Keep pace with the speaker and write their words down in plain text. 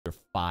you're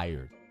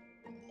fired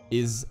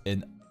is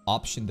an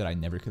option that I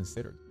never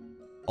considered.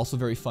 Also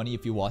very funny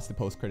if you watch the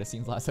post-credit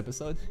scenes last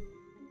episode.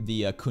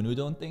 The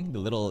Kunudon thing, the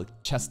little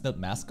chestnut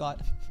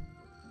mascot.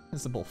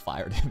 Principal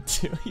fired him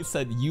too. He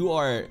said, you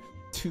are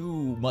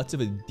too much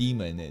of a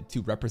demon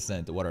to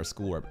represent what our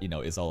school,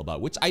 is all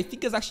about. Which I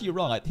think is actually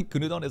wrong. I think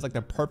Kunudon is like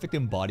the perfect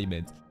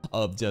embodiment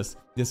of just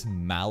this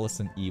malice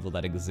and evil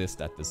that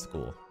exists at this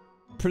school.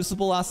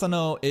 Principal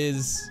Asano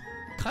is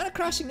kind of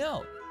crashing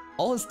out.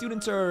 All his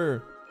students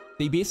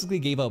they basically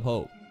gave up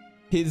hope.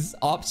 His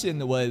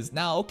option was,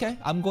 now, okay,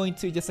 I'm going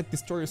to just like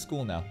destroy your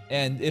school now.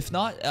 And if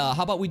not,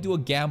 how about we do a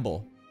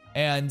gamble?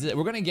 And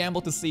we're gonna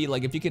gamble to see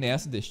like if you can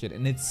answer this shit.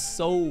 And it's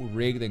so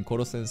rigged, and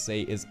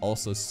Koro-sensei is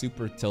also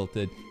super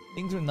tilted.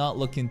 Things are not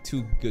looking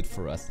too good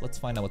for us. Let's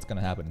find out what's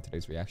gonna happen in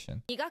today's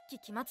reaction.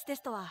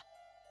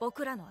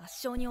 僕らの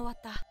圧勝に終わっ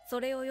た。そ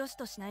れを良し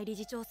としない理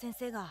事長先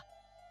生が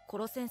コ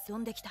ロ先生を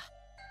呼んできた。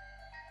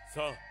さ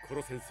あ、コ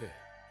ロ先生。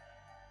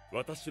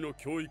私の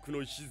教育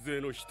の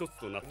礎の一つ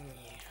となった。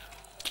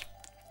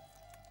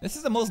This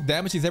is the most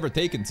damage he's ever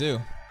taken too.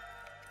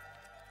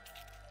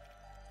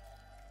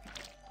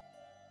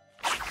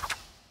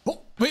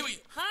 Oh, wait.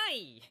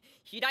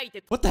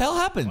 What the hell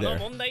happened there?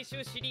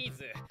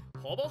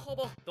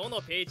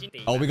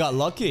 Oh, we got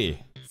lucky.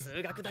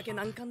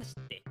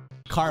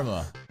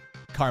 Karma.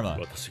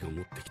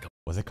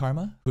 Was it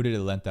Karma? Who did it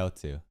lend out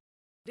to?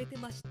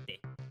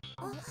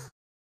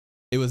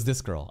 It was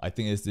this girl. I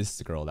think it's this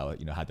girl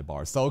that had the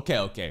bar. So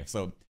okay.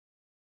 So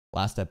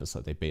last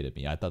episode they baited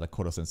me. I thought that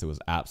Koro-sensei was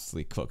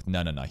absolutely cooked.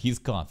 No. He's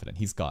confident.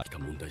 He's got it.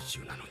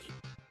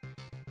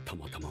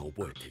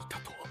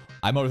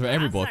 I'm over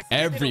every book.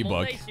 Every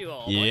book.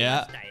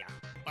 Yeah.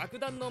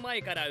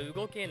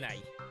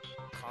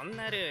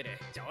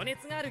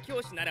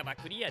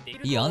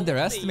 He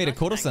underestimated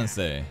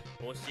Koro-sensei.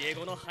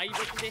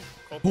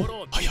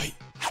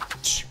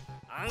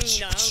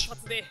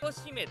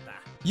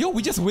 Yo,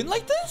 we just win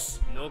like this?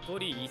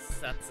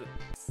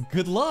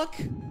 Good luck.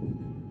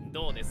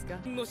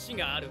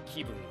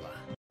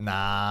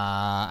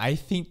 Nah, I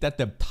think that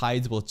the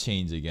tides will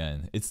change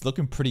again. It's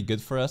looking pretty good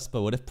for us,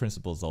 but what if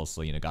Principal's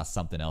also, got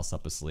something else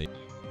up his sleeve?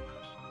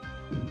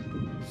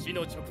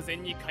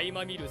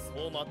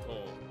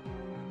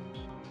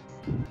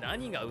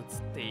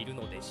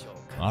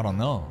 I don't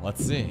know.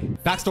 Let's see.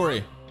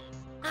 Backstory.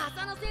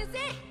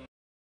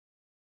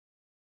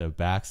 The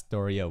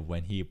backstory of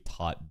when he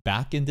taught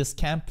back in this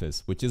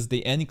campus, which is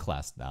the N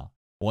class now.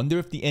 Wonder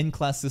if the N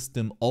class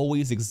system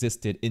always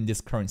much in this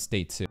current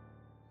state too.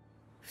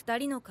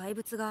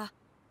 Backstory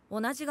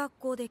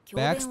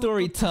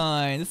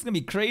time. This is gonna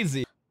be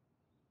crazy.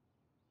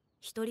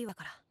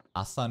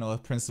 Asano's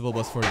principal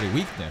was for the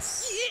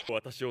weakness.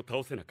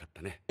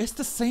 It's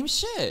the same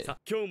shit.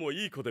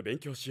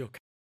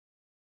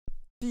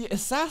 The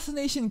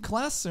assassination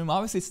classroom,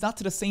 obviously it's not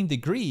to the same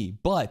degree,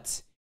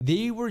 but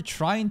they were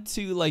trying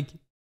to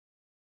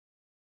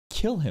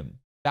kill him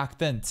back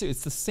then too.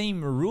 It's the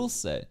same rule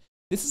set.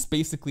 This is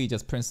basically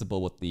just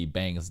principal with the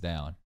bangs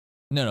down.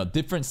 No,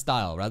 different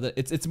style. Rather,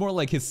 it's more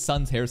like his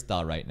son's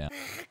hairstyle right now.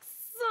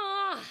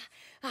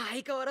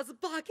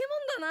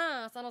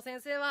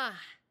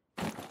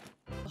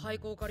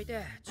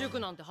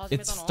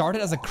 It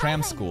started as a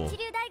cram school.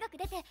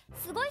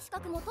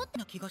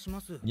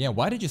 Yeah,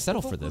 why did you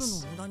settle for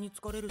this?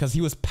 Because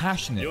he was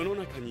passionate.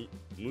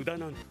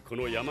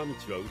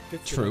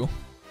 True.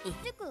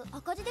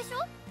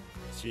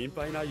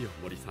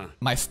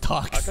 My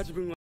stocks.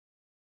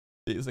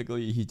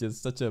 Basically, he's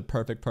just such a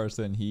perfect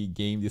person. He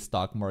gamed the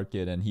stock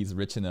market and he's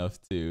rich enough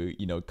to,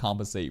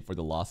 compensate for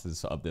the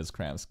losses of this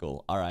cram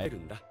school. All right.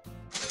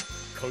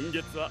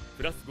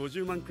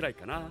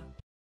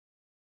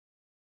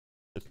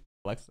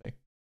 Flexing.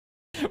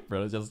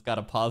 Bro just got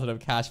a positive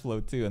cash flow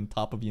too on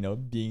top of,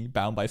 being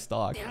bound by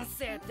stock.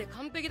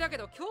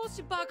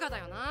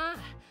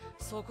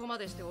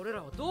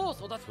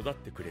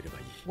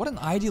 What an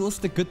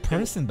idealistic good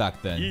person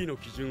back then.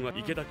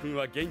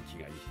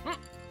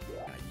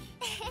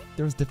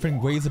 There's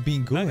different ways of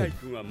being good.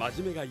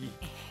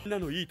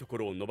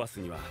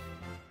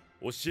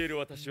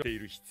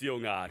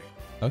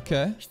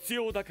 Okay.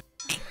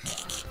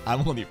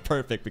 I'm only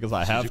perfect because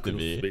I have to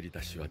be.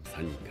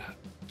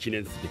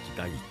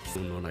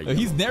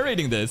 He's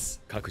narrating this.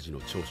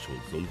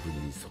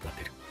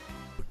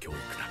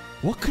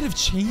 What could have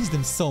changed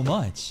him so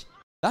much?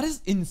 That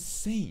is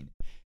insane.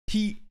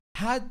 He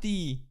had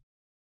the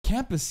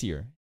campus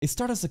here. It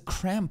started as a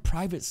cram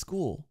private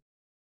school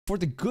for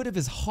the good of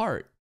his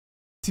heart,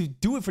 to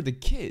do it for the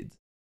kids.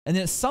 And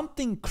then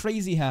something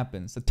crazy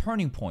happens, a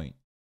turning point.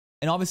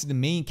 And obviously the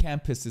main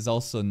campus is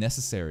also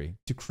necessary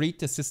to create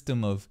the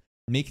system of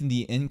making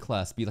the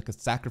in-class be like a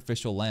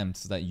sacrificial lamb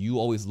so that you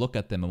always look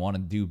at them and want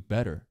to do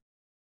better.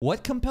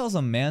 What compels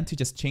a man to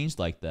just change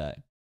like that?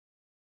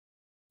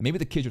 Maybe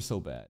the kids are so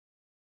bad.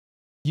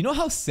 You know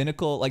how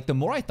cynical, the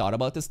more I thought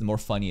about this, the more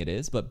funny it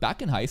is. But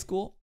back in high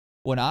school,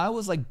 when I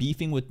was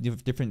beefing with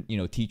different,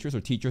 teachers,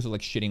 or teachers were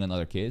shitting on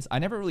other kids, I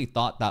never really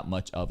thought that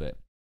much of it.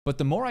 But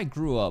the more I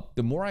grew up,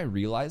 the more I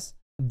realized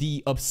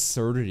the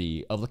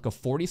absurdity of like a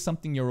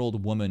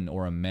 40-something-year-old woman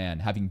or a man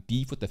having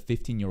beef with a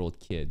 15-year-old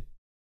kid.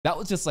 That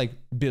was just like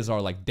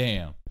bizarre. Like,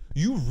 damn,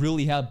 you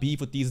really have beef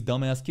with these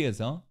dumbass kids,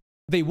 huh?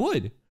 They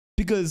would,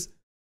 because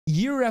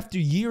year after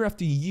year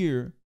after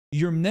year,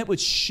 you're met with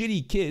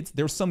shitty kids.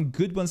 There's some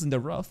good ones in the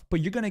rough,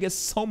 but you're gonna get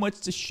so much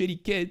to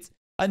shitty kids,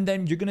 and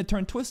then you're gonna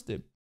turn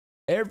twisted.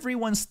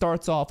 Everyone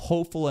starts off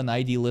hopeful and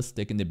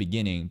idealistic in the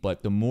beginning,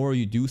 but the more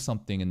you do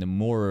something and the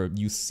more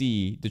you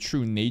see the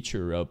true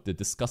nature of the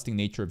disgusting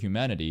nature of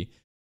humanity,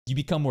 you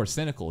become more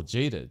cynical,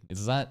 jaded.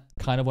 Is that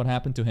kind of what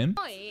happened to him?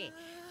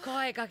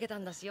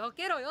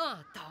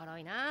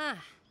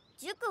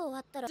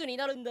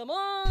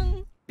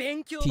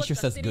 Teacher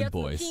says good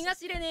boys.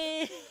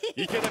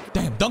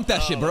 Damn, dunk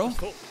that shit, bro.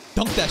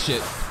 Dunk that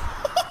shit.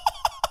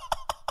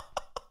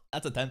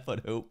 That's a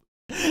 10-foot hoop.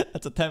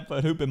 That's a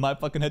 10-foot hoop in my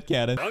fucking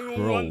headcanon.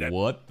 Bro,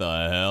 what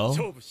the hell?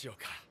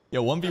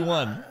 Yo,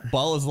 1v1.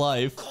 Ball is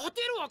life.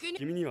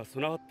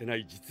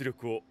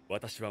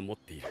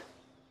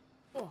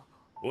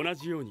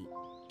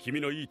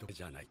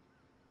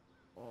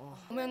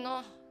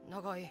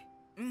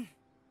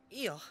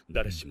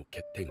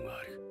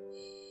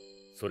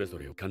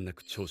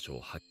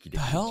 The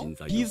hell?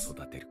 He's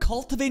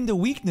cultivating the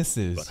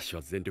weaknesses.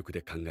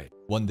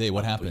 One day,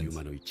 what happened?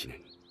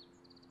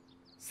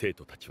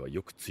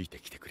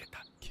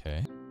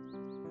 Okay.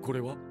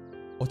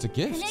 What's a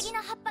gift?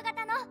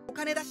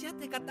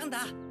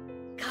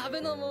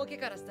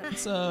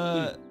 It's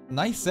a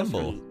nice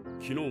symbol.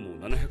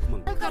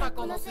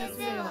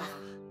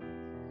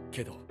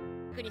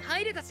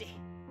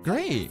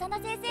 Great.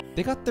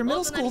 They got their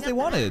middle schools they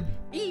wanted.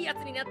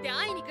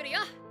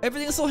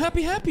 Everything's so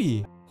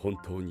happy.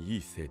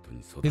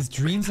 His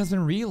dreams has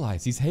been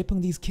realized. He's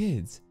helping these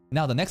kids.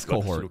 Now the next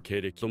cohort.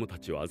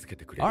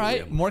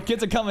 Alright, more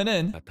kids are coming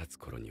in.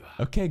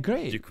 Okay,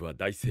 great.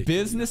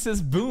 Business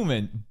is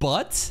booming.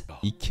 But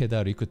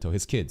Ikeda Rikuto,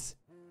 his kids,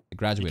 they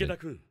graduated.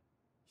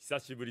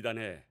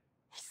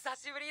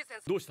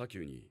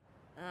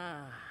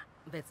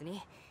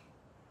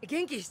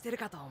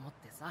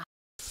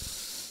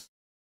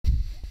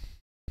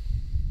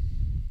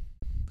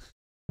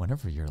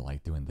 Whenever you're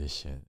like doing this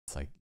shit, it's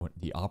like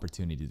the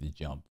opportunity to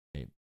jump,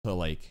 right? So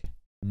like,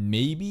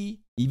 maybe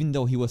even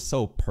though he was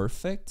so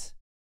perfect,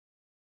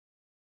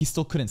 he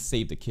still couldn't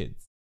save the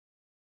kids.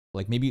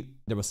 Like maybe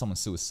there was someone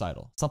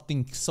suicidal.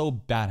 Something so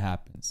bad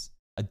happens.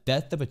 A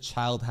death of a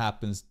child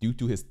happens due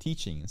to his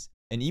teachings.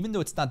 And even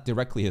though it's not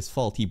directly his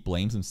fault, he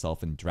blames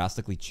himself and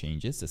drastically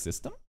changes the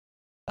system?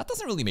 That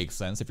doesn't really make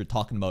sense if you're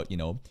talking about, you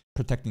know,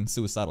 protecting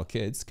suicidal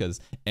kids, because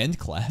End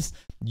Class,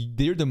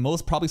 they're the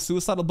most probably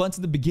suicidal bunch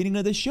at the beginning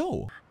of the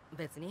show.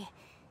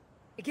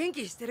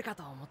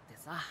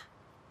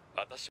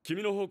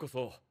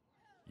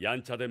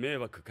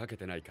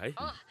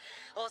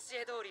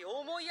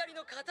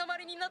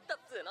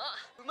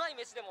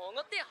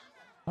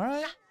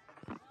 Alright.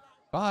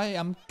 Bye.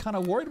 I'm kind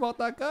of worried about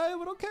that guy,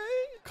 but okay.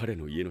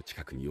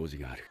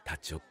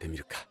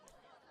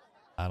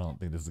 I don't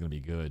think this is gonna be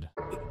good.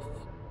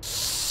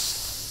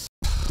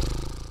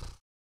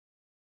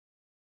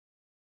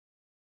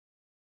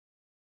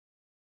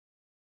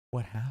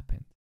 What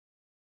happened?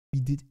 We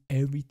did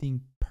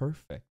everything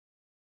perfect.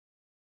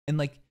 And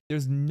like,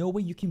 there's no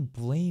way you can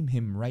blame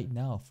him right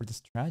now for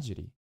this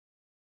tragedy.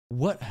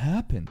 What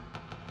happened?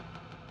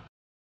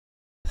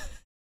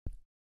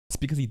 It's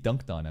because he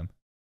dunked on him.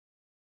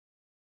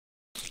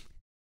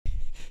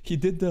 He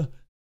did the...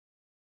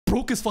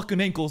 broke his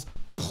fucking ankles.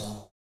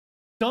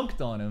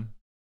 Dunked on him.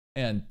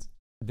 And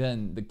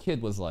then the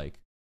kid was like,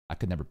 I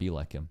could never be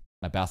like him.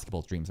 My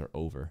basketball dreams are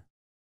over.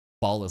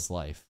 Ball is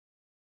life.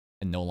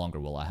 And no longer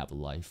will I have a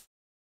life.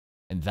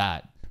 And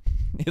that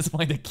is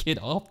why the kid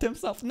offed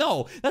himself?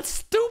 No, that's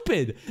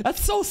stupid.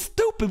 That's so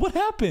stupid. What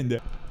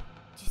happened?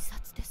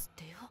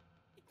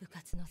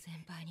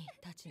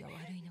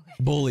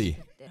 Bully.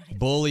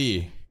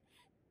 Bully.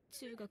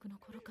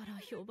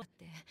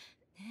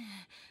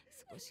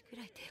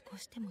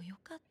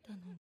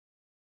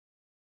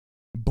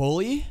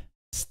 Bully?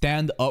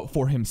 Stand up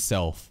for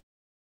himself.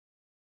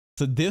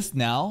 So this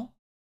now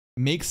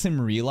makes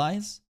him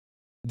realize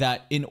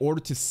that in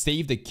order to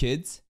save the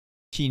kids,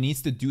 he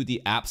needs to do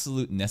the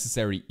absolute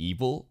necessary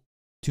evil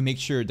to make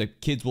sure the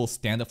kids will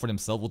stand up for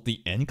themselves with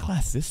the End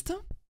Class system?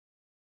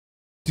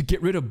 To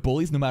get rid of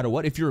bullies no matter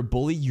what? If you're a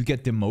bully, you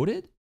get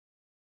demoted?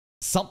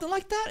 Something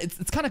like that?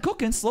 It's kind of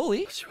cooking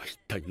slowly.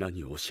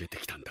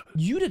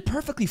 You did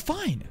perfectly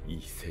fine.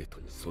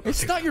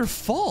 It's not your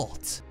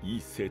fault.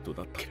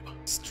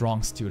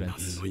 Strong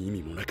students.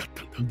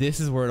 This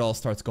is where it all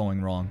starts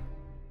going wrong.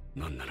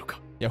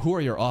 Yeah, who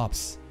are your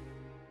ops?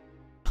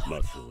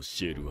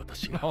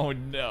 Oh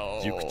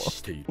no.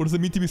 What does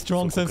it mean to be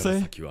strong,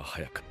 sensei?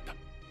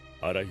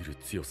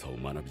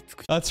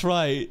 That's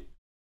right.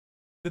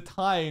 The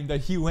time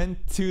that he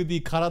went to the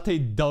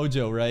karate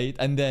dojo, right?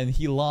 And then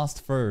he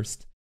lost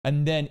first.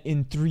 And then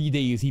in 3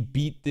 days, he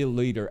beat the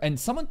leader. And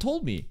someone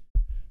told me,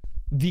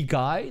 the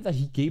guy that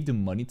he gave the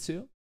money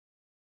to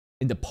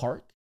in the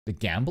park, the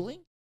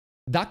gambling,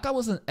 that guy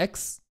was an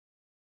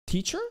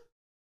ex-teacher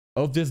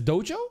of this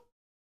dojo.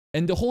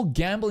 And the whole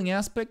gambling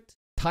aspect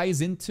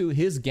ties into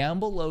his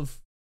gamble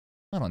of,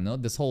 I don't know,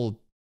 this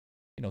whole,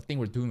 you know, thing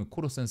we're doing with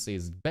Koro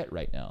Sensei's bet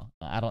right now.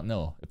 I don't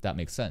know if that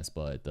makes sense,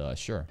 but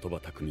sure.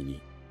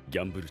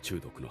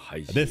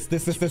 This.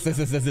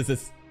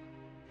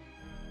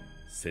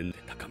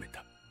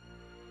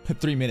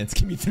 3 minutes.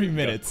 Give me 3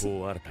 minutes.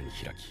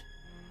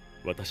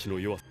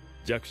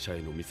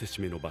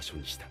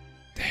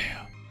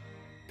 Damn.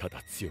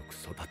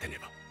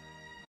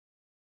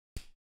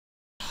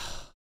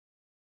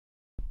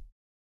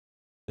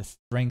 The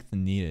strength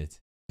needed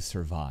to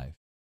survive.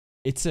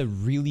 It's a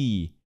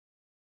really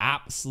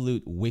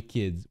absolute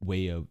wicked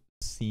way of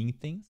seeing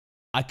things.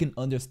 I can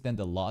understand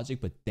the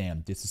logic, but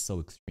damn, this is so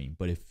extreme.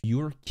 But if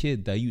your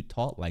kid that you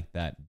taught like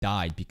that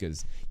died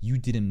because you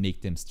didn't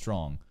make them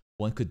strong,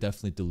 one could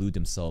definitely delude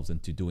themselves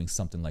into doing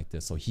something like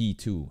this. So he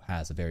too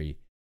has a very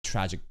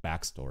tragic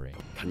backstory.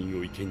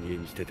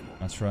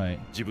 That's right.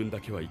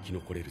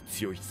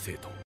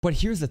 But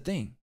here's the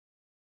thing.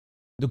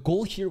 The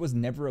goal here was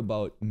never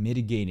about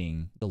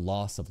mitigating the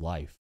loss of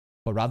life,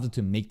 but rather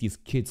to make these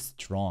kids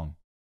strong.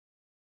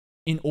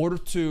 In order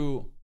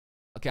to...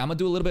 Okay, I'm gonna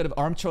do a little bit of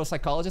armchair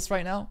psychologist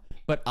right now,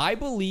 but I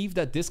believe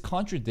that this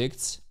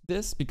contradicts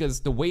this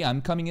because the way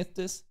I'm coming at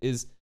this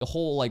is the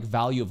whole like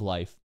value of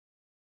life.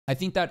 I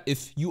think that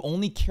if you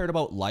only cared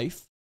about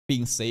life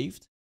being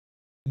saved,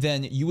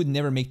 then you would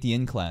never make the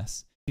in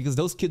class because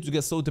those kids would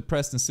get so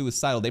depressed and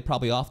suicidal, they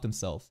probably off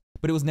themselves.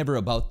 But it was never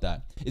about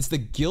that. It's the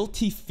guilt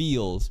he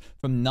feels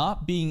from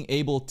not being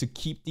able to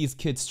keep these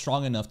kids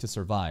strong enough to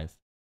survive.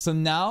 So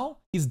now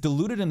he's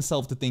deluded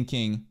himself to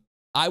thinking,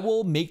 I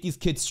will make these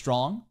kids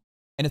strong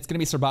and it's going to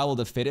be survival of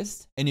the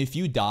fittest. And if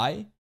you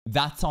die,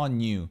 that's on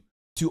you.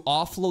 To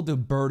offload the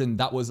burden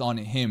that was on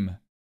him.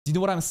 Do you know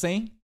what I'm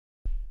saying?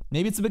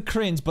 Maybe it's a bit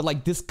cringe, but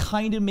like this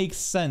kind of makes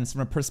sense from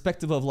a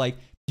perspective of like,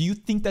 do you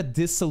think that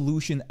this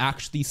solution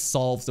actually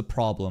solves the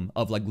problem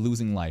of like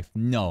losing life?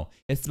 No.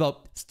 It's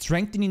about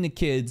strengthening the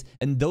kids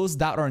and those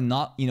that are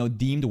not, you know,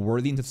 deemed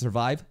worthy to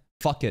survive,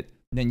 fuck it.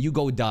 Then you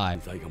go die.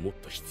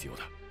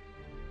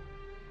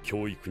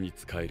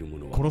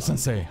 Koro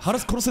Sensei. How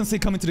does Koro Sensei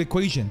come into the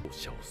equation? What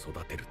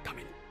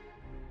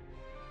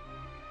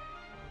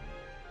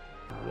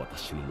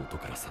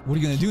are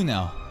you gonna do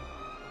now?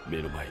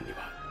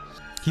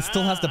 He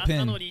still has the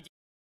pin.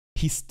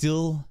 He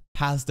still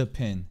has the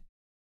pin.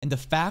 And the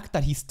fact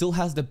that he still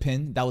has the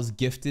pin that was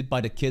gifted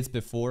by the kids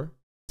before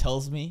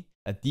tells me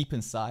that deep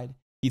inside,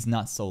 he's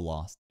not so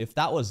lost. If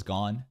that was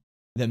gone,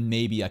 then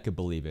maybe I could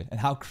believe it. And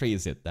how crazy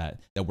is it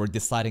that we're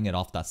deciding it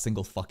off that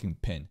single fucking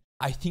pin?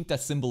 I think that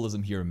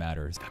symbolism here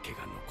matters.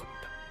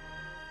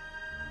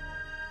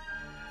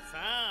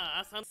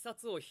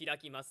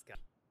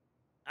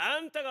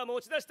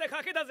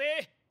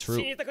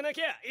 True.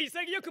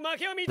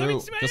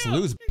 Just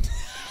lose.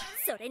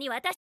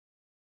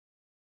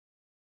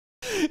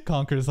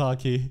 Conquers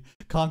hockey.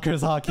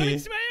 Conquers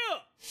hockey.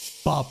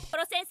 Bop.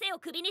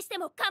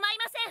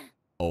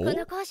 Oh.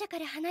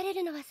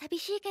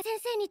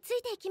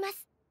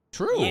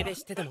 True.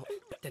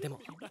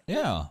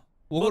 Yeah.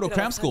 We'll go to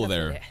cram school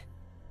there.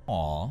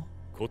 Aww.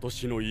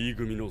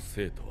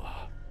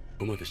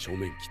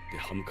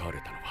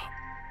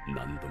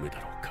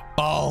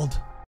 Bald.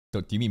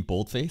 Do you mean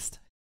bold-faced?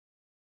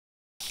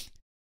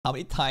 How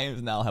many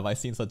times now have I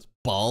seen such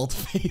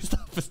bald-faced?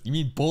 You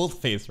mean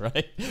bold-faced,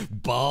 right?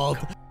 Bald.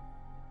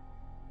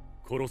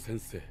 Koro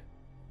Sensei.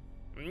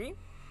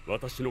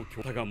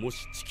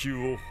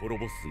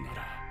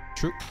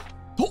 True.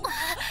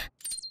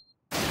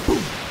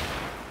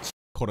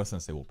 Koro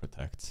Sensei will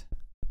protect.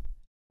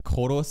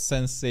 Koro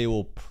Sensei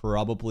will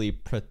probably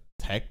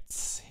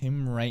protect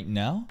him right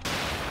now.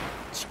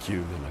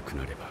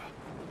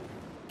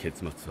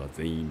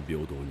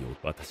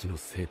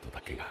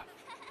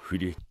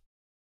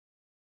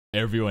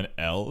 Everyone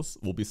else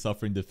will be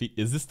suffering defeat.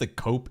 Is this the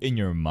cope in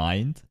your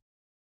mind?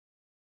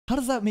 How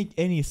does that make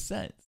any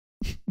sense?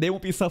 They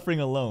won't be suffering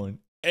alone.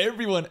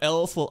 Everyone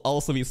else will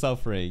also be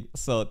suffering.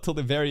 So till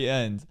the very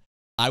end,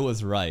 I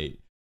was right.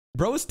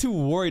 Bro's too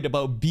worried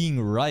about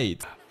being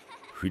right.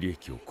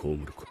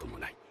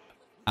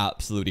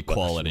 Absolute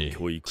equality.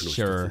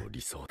 Sure.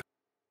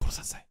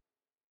 Koro-sensei.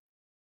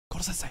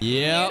 Koro-sensei.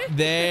 Yep,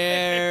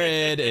 there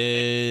it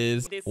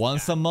is.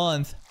 Once a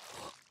month.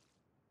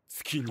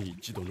 Because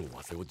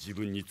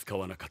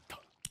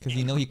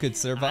you know he could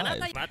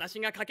survive.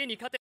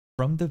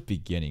 From the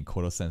beginning,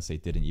 Koro-sensei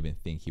didn't even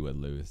think he would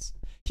lose.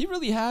 He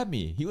really had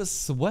me. He was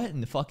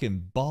sweating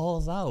fucking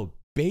balls out,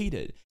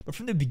 baited. But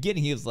from the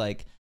beginning, he was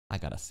like, I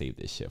gotta save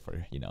this shit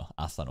for, you know,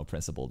 Asano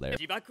principle there.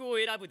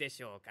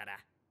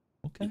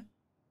 Okay.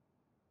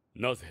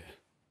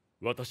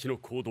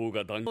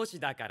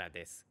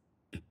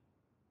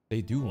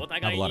 They do have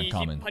a lot in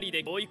common.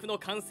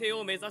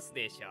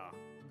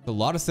 A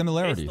lot of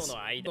similarities.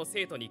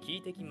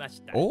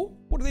 Oh?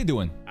 What are they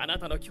doing?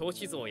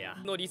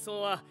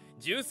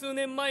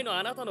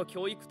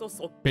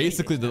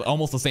 Basically,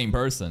 almost the same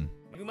person.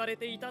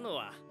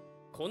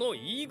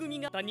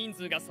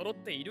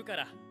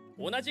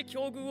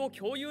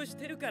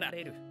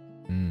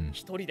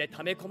 一人で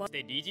溜め込ませ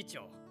て理事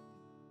長。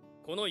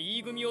この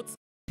E 組を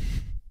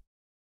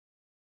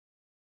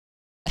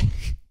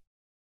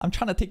I'm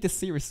trying to take this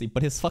seriously,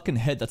 but his fucking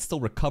head that's still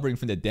recovering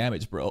from the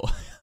damage, bro.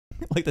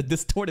 Like the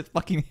distorted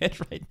fucking head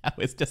right now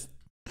is just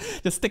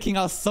sticking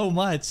out so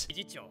much. 理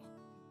事長。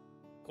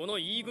この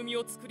E 組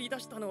を作り出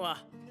したの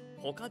は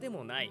他で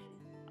もない。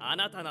あ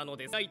なたなの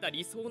で描いた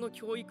理想の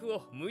教育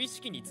を無意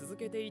識に続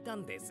けていた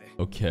んです。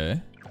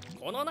Okay.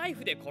 このナイ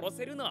フで殺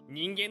せるのは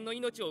人間の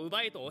命を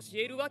奪えと教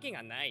えるわけ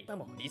がない。で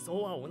も理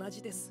想は同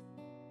じです。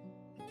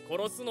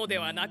殺すので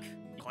はなく、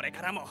これ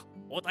からも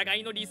お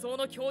互いの理想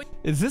の教育。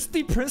Is this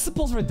the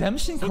principal's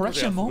redemption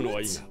correction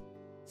moment?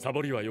 サ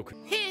ボりはよく。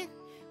へん、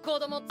子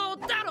供と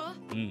だろ。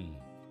うん。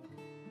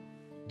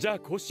じゃあ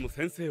コシも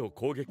先生を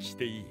攻撃し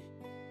ていい。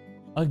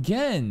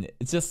Again,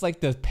 it's just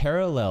like the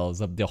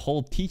parallels of the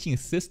whole teaching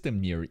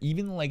system here.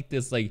 Even like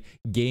this like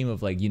game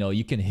of like, you know,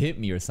 you can hit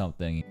me or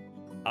something.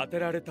 当て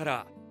られた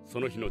らそ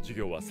の日の授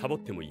業はサボっ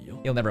てもいいよ。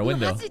 You'll never win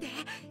though. マジで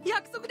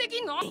約束で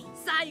きんの？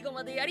最後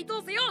までやり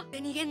通せよ。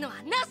逃げんのは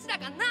なしだ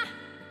からな。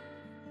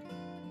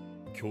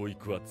教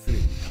育は常に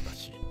正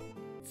しい。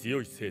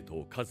強い生徒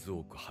を数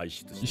多く輩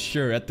出し。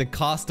Sure, at the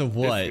cost of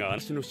what? ですが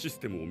私のシス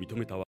テムを認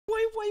めたわ。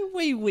Wait.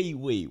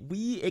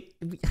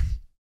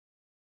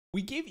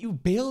 We gave you,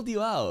 bailed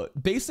you out.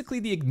 Basically,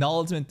 the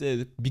acknowledgement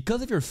is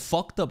because of your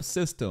fucked up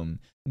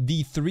system,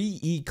 the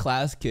 3E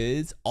class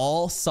kids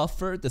all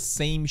suffer the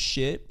same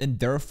shit and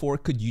therefore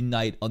could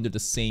unite under the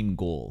same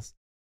goals.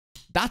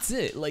 That's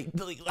it. Like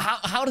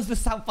how does this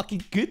sound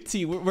fucking good to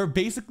you? We're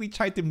basically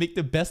trying to make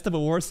the best of a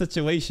worse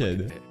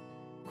situation.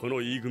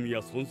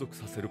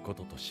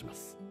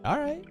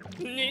 Alright.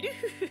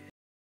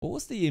 What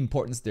was the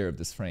importance there of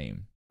this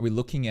frame? Are we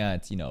looking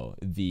at, you know,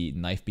 the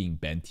knife being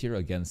bent here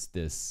against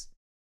this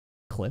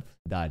clip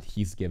that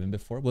he's given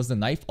before? Was the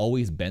knife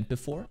always bent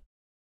before?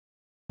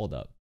 Hold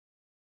up.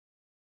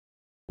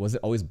 Was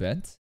it always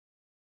bent?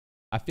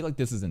 I feel like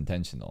this is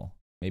intentional.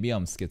 Maybe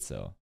I'm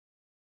schizo.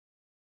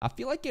 I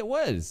feel like it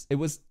was. It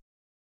was.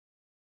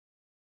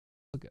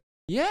 Look.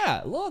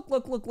 Yeah. Look.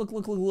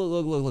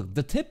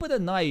 The tip of the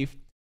knife.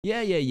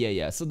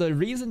 Yeah. So the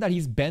reason that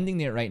he's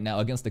bending it right now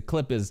against the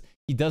clip is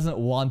he doesn't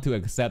want to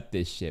accept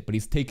this shit, but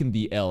he's taking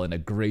the L in a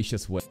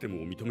gracious way.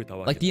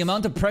 Like the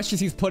amount of pressure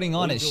he's putting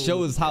on it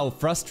shows how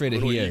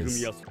frustrated he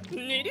is.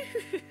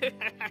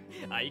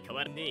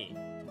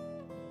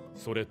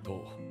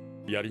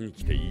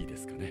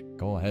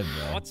 Go ahead,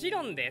 bro.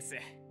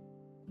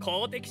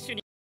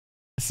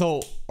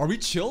 So, are we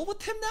chill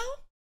with him now?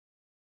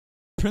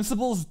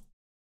 Principal's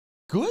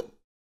good?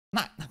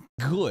 Not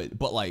good,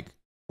 but like,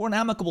 we're on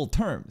amicable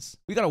terms.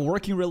 We got a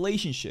working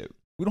relationship.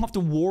 We don't have to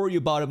worry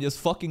about him just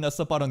fucking us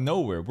up out of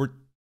nowhere. We're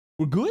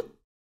good?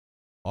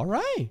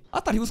 Alright. I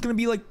thought he was gonna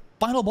be like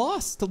final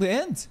boss till the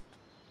end.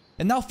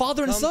 And now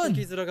father and son.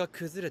 He's really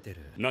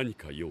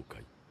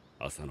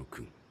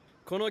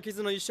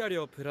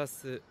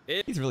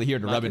here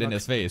to rub it in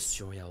his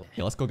face.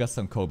 Okay, let's go get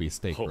some Kobe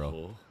steak,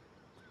 bro.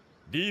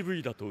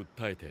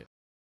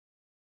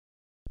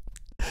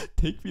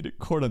 Take me to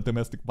court on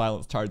domestic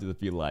violence charges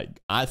if you like.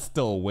 I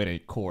still win in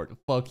court.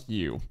 Fuck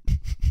you.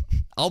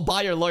 I'll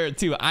buy your lawyer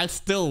too. I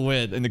still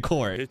win in the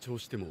court. Because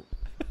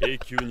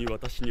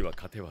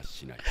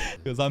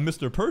I'm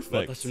Mr.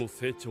 Perfect.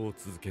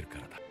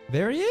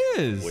 There he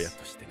is.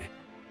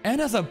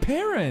 And as a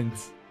parent.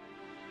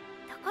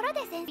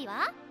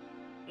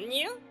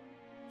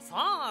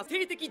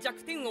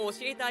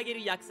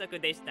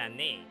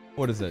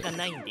 What is it?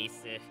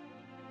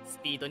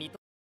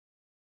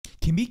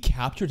 Can be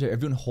captured if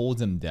everyone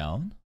holds him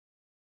down?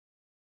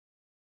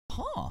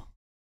 Huh.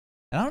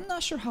 And I'm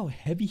not sure how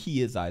heavy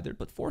he is either,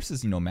 but force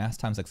is, you know, mass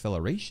times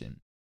acceleration.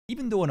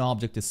 Even though an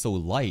object is so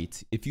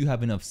light, if you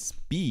have enough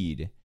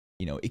speed,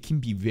 you know, it can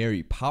be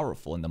very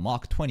powerful in the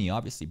Mach 20,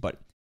 obviously,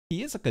 but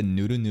he is like a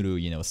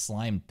nuru, you know,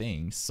 slime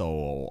thing.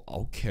 So,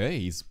 okay,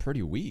 he's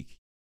pretty weak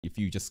if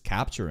you just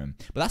capture him.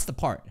 But that's the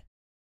part.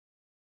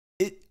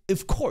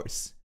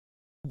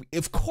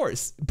 Of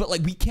course, but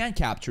like we can't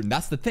capture him.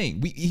 That's the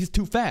thing. He's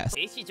too fast.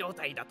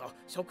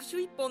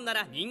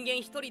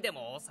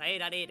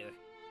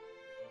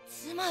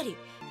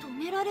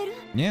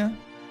 Yeah.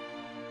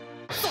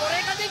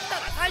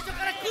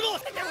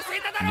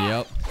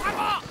 Yep.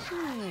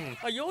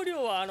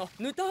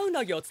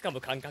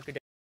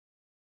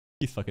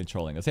 He's fucking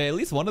trolling us. Hey, at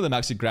least one of them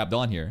actually grabbed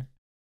on here.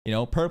 You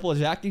know, purple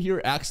jacket here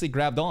actually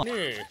grabbed on.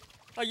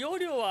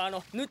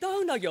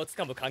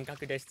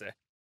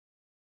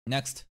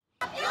 Next.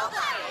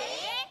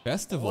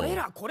 Festival.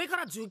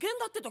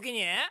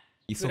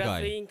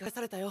 Isogai.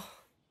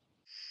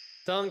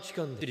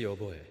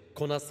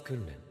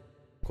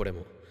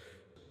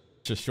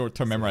 Just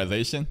short-term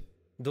memorization?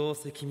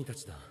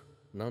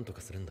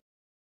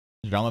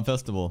 Drama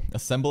festival.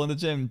 Assemble in the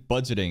gym.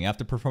 Budgeting.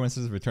 After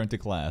performances, return to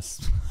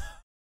class.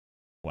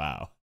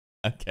 Wow.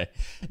 Okay.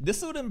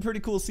 This would have been a pretty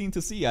cool scene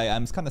to see.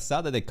 I'm kind of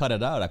sad that they cut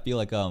it out. I feel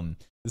like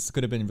this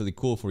could have been really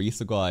cool for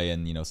Isogai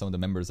and, you know, some of the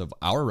members of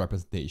our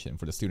representation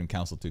for the student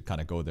council to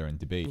kind of go there and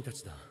debate.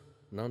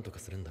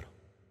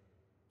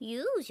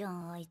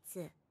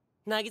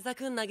 Why is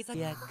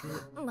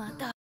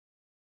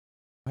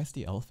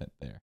the elephant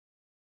there?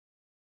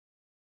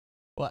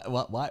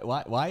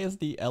 Why is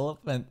the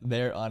elephant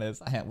there on his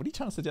hand? What are you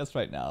trying to suggest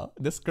right now?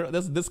 This girl,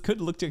 this could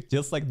look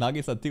just like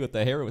Nagisa too with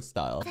the hero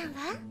style.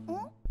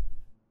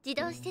 You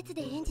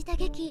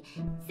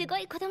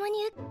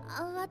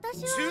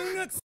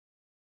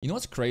know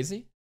what's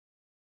crazy?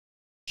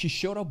 She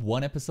showed up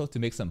one episode to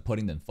make some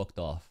pudding, then fucked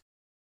off.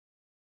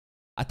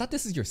 I thought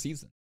this is your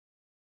season.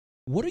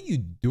 What are you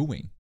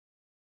doing?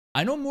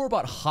 I know more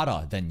about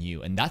Hara than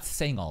you, and that's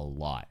saying a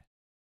lot.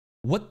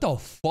 What the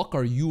fuck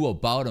are you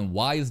about, and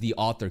why is the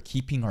author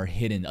keeping her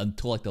hidden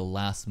until like the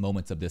last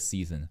moments of this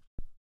season?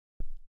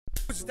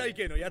 Flat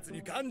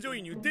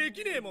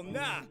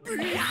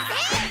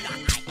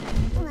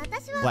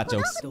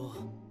jokes.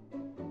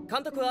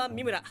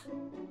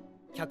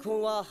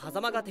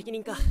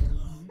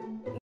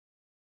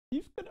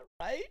 He's gonna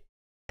write?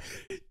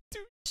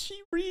 Dude,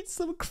 she reads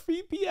some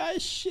creepy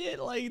ass shit.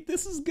 Like,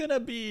 this is gonna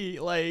be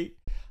like,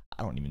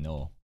 I don't even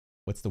know.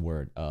 What's the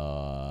word?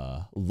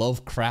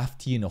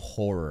 Lovecraftian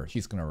horror.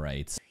 She's gonna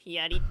write.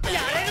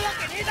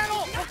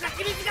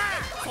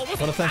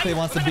 What Sensei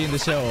wants to be in the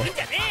show.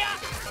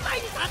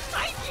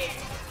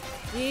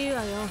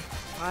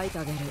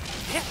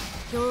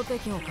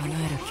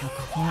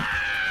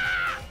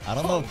 I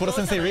don't know if Puro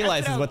Sensei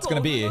realizes what's gonna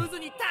be.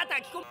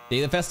 Day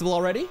of the festival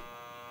already?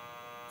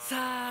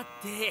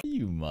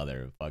 You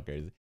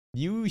motherfuckers.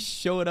 You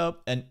showed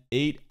up and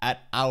ate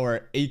at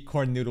our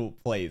acorn noodle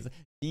place.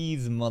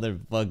 These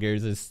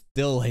motherfuckers are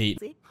still hate.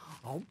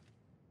 Puro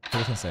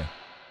Sensei.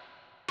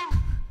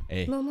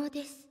 Hey.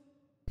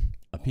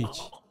 A peach.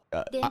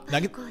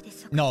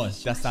 No,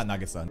 that's not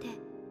Nagisa.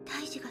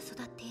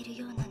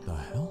 What the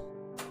hell?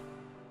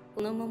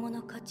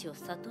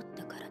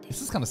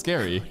 This is kind of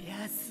scary.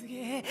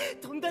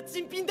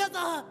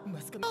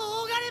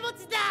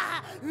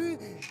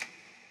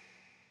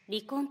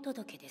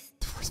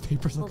 Divorce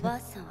papers, okay.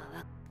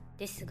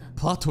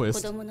 Plot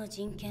twist.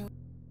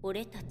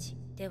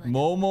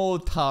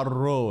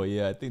 Momotaro.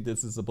 Yeah, I think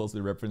this is supposed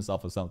to be referenced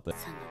off of something.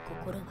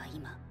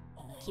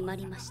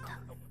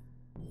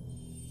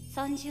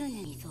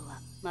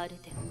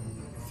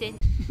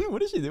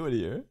 What is she doing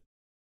here?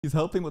 She's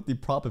helping with the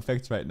prop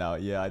effects right now.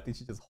 Yeah, I think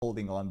she's just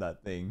holding on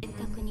that thing.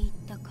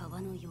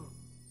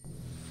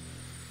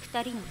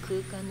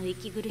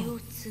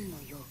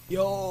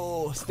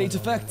 Yo, stage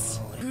effects.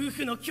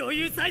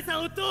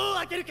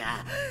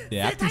 The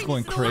acting's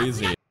going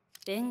crazy.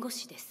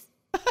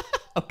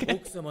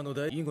 Okay.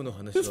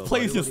 This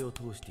place is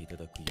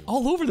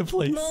all over the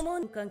place.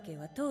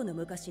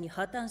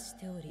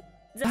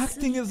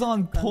 Acting is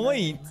on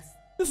point.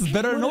 This is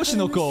better than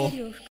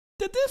Oshinoko.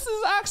 This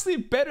is actually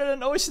better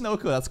than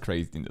Oshinoko. That's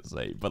crazy to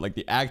say, but like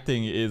the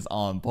acting is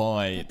on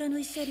point.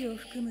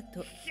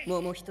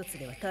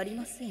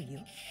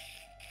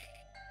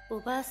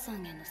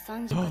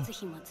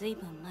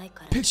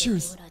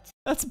 Pictures.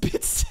 That's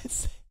Bit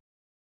Sensei.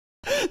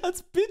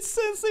 That's Bit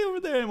Sensei over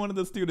there, and one of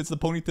the students, the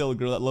ponytail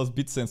girl that loves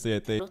Bit Sensei, I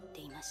think.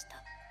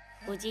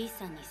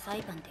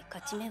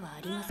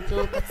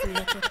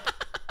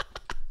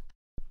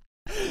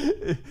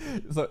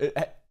 So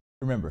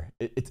remember,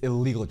 it's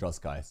illegal drugs,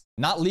 guys.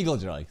 Not legal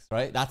drugs,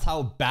 right? That's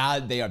how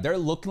bad they are. They're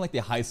looking like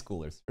the high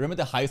schoolers. Remember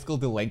the high school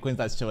delinquents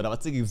that showed up?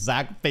 That's the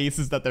exact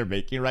faces that they're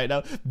making right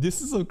now.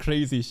 This is some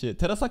crazy shit.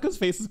 Terasaka's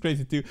face is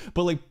crazy too,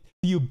 but like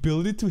the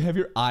ability to have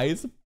your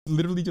eyes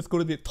literally just go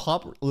to the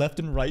top left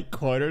and right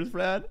corners,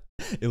 man.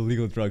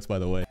 Illegal drugs, by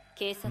the way.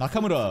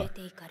 Nakamura.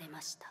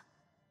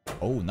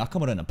 Oh,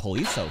 Nakamura in a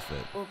police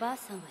outfit.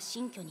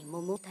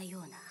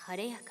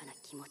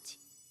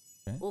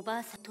 Okay.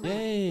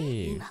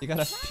 Yay! You got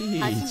a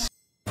peach.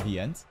 The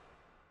end.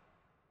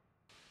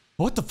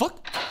 What the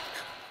fuck?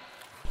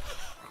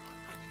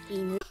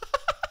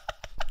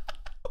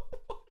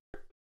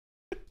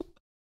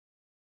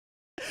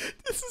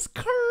 This is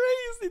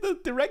crazy. The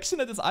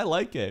direction of this, I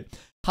like it.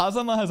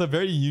 Hazama has a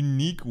very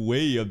unique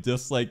way of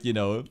just like, you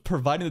know,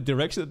 providing the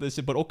direction of this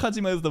shit, but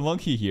Okajima is the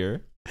monkey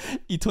here.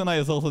 Itonai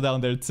is also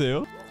down there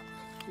too.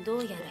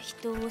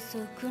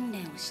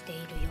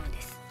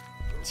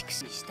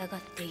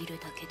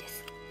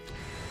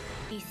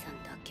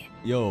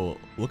 Yo,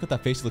 look at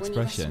that facial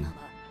expression.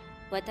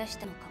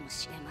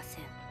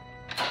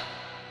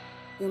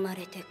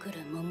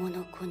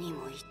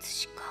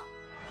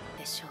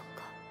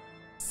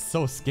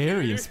 So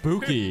scary and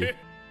spooky.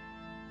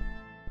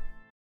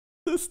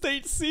 The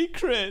state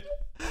secret.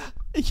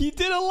 He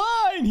did a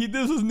line. He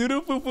did his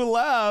noodle fufu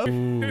laugh.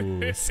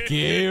 Ooh,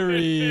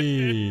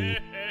 scary.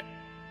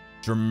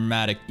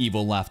 Dramatic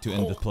evil laugh to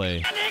end the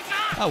play.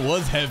 That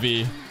was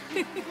heavy.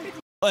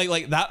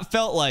 Like that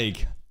felt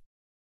like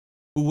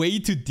way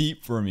too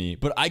deep for me,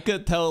 but I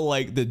could tell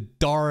like the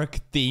dark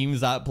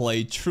themes at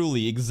play.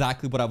 Truly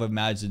exactly what I've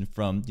imagined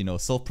from, you know,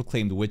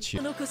 self-proclaimed witch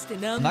here.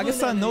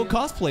 Nagisa no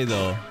cosplay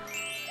though.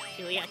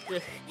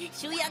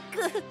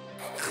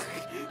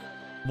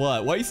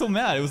 What? Why are you so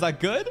mad? It was that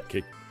good?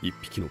 He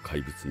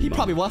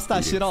probably watched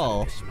that shit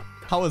all.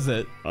 How was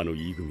it?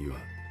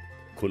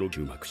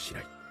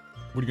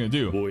 What are you gonna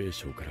do?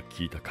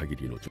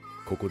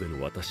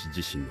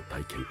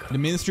 The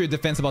Ministry of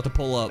Defense about to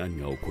pull up.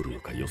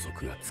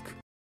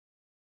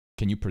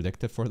 Can you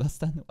predict it for us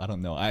then? I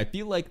don't know. I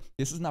feel like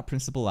this is not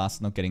Principal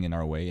Asano getting in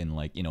our way and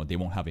like, you know, they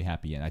won't have a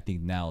happy end. I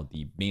think now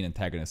the main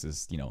antagonist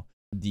is, you know,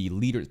 the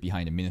leaders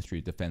behind the Ministry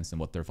of Defense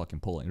and what they're fucking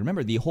pulling.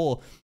 Remember, the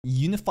whole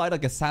unified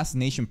like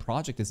assassination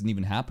project isn't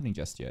even happening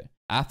just yet.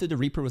 After the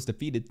Reaper was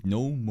defeated,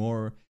 no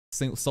more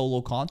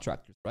solo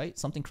contractors, right?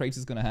 Something crazy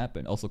is gonna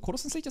happen. Also,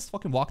 Koro-sensei just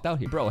fucking walked out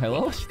here. Bro,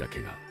 hello?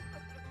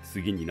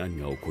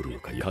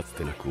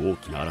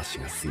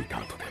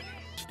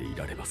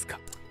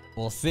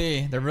 We'll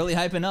see. They're really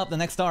hyping up the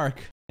next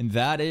arc. And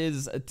that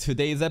is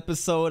today's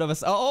episode of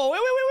us. Oh,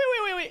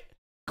 wait.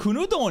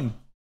 Kunudon.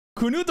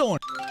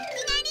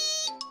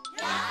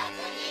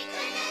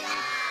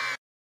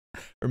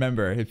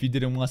 Remember, if you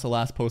didn't watch the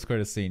last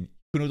post-credit scene,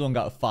 Kunudon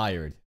got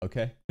fired,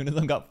 okay?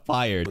 Kunudon got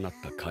fired.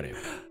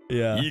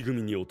 Yeah. He's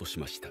into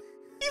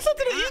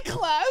the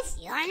E-class!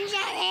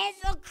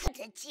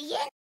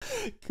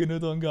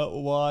 Kunudon got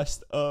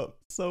washed up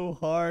so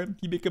hard.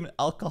 He became an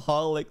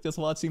alcoholic just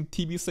watching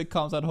TV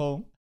sitcoms at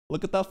home.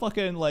 Look at that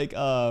fucking, like,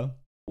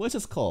 what's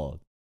this called?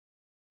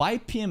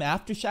 5 p.m.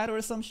 Aftershadow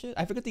or some shit?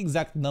 I forget the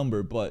exact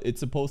number, but it's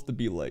supposed to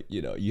be like,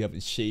 you know, you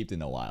haven't shaved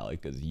in a while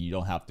because you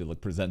don't have to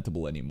look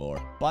presentable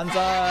anymore.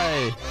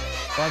 Banzai!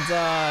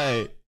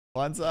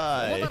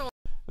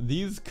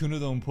 These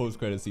Kunudon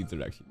post-credit scenes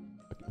are actually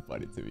fucking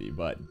funny to me,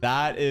 but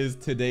that is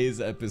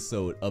today's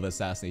episode of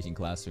Assassination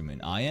Classroom,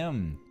 and I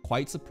am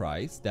quite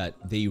surprised that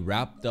they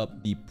wrapped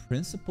up the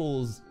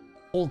Principal's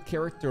whole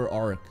character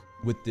arc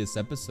with this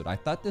episode. I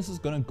thought this was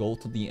gonna go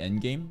to the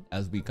end game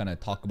as we kind of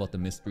talk about the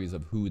mysteries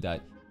of who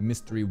that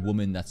mystery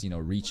woman that's, you know,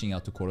 reaching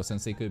out to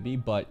Koro-sensei could be,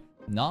 but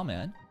nah,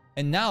 man.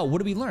 And now, what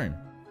do we learn?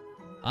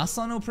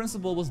 Asano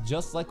Principal was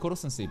just like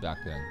Koro-sensei back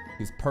then.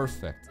 He's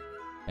perfect,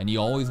 and he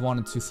always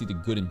wanted to see the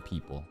good in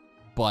people,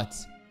 but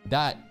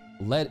that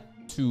led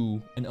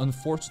to an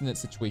unfortunate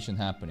situation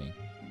happening.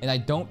 And I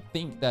don't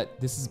think that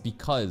this is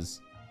because,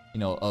 you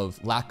know,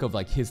 of lack of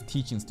like his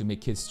teachings to make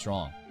kids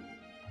strong.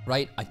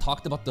 Right? I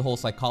talked about the whole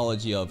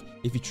psychology of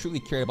if you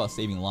truly care about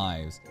saving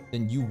lives,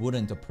 then you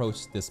wouldn't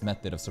approach this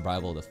method of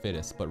survival of the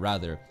fittest, but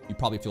rather you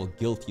probably feel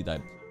guilty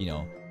that, you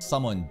know,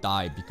 someone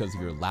died because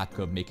of your lack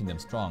of making them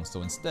strong.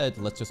 So instead,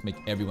 let's just make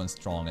everyone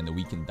strong and the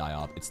weak can die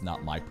off. It's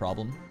not my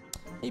problem.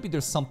 Maybe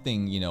there's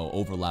something, you know,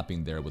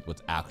 overlapping there with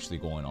what's actually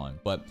going on.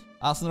 But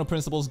Asano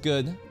Principal's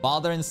good.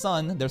 Father and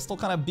son, they're still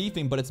kind of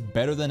beefing, but it's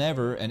better than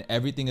ever and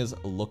everything is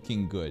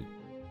looking good.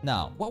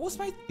 Now, what was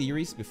my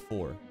theories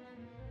before?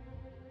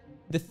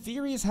 The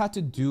theories had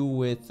to do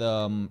with,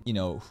 you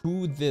know,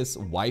 who this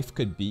wife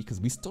could be,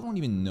 because we still don't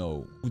even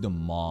know who the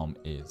mom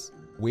is.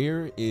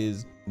 Where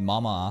is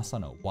Mama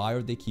Asano? Why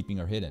are they keeping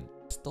her hidden?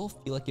 I still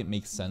feel like it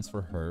makes sense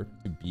for her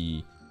to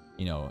be,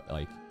 you know,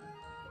 like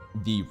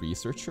the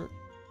researcher,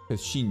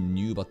 because she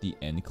knew about the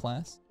N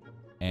class.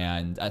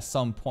 And at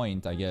some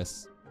point, I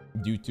guess,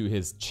 due to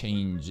his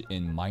change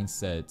in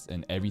mindset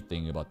and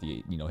everything about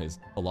the, you know, his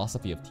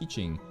philosophy of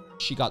teaching,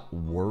 she got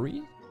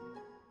worried.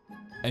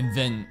 And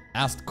then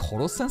asked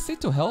Koro-sensei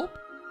to help?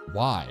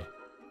 Why?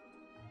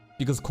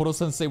 Because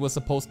Koro-sensei was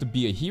supposed to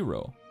be a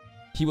hero.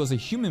 He was a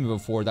human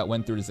before that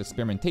went through this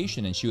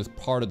experimentation and she was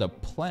part of the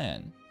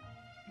plan.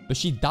 But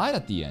she died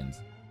at the end.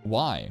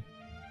 Why?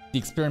 The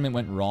experiment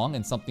went wrong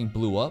and something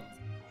blew up?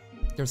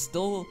 There's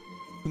still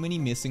too many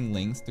missing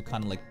links to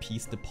kind of like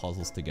piece the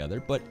puzzles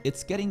together, but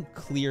it's getting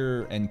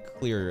clearer and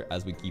clearer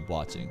as we keep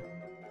watching.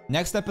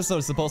 Next episode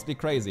is supposed to be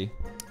crazy.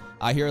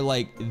 I hear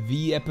like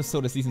the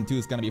episode of season 2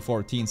 is gonna be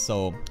 14,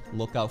 so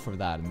look out for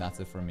that, and that's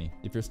it for me.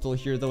 If you're still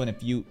here though, and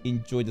if you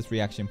enjoyed this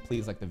reaction,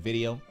 please like the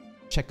video.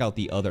 Check out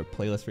the other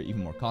playlist for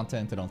even more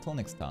content, and until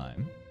next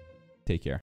time, take care.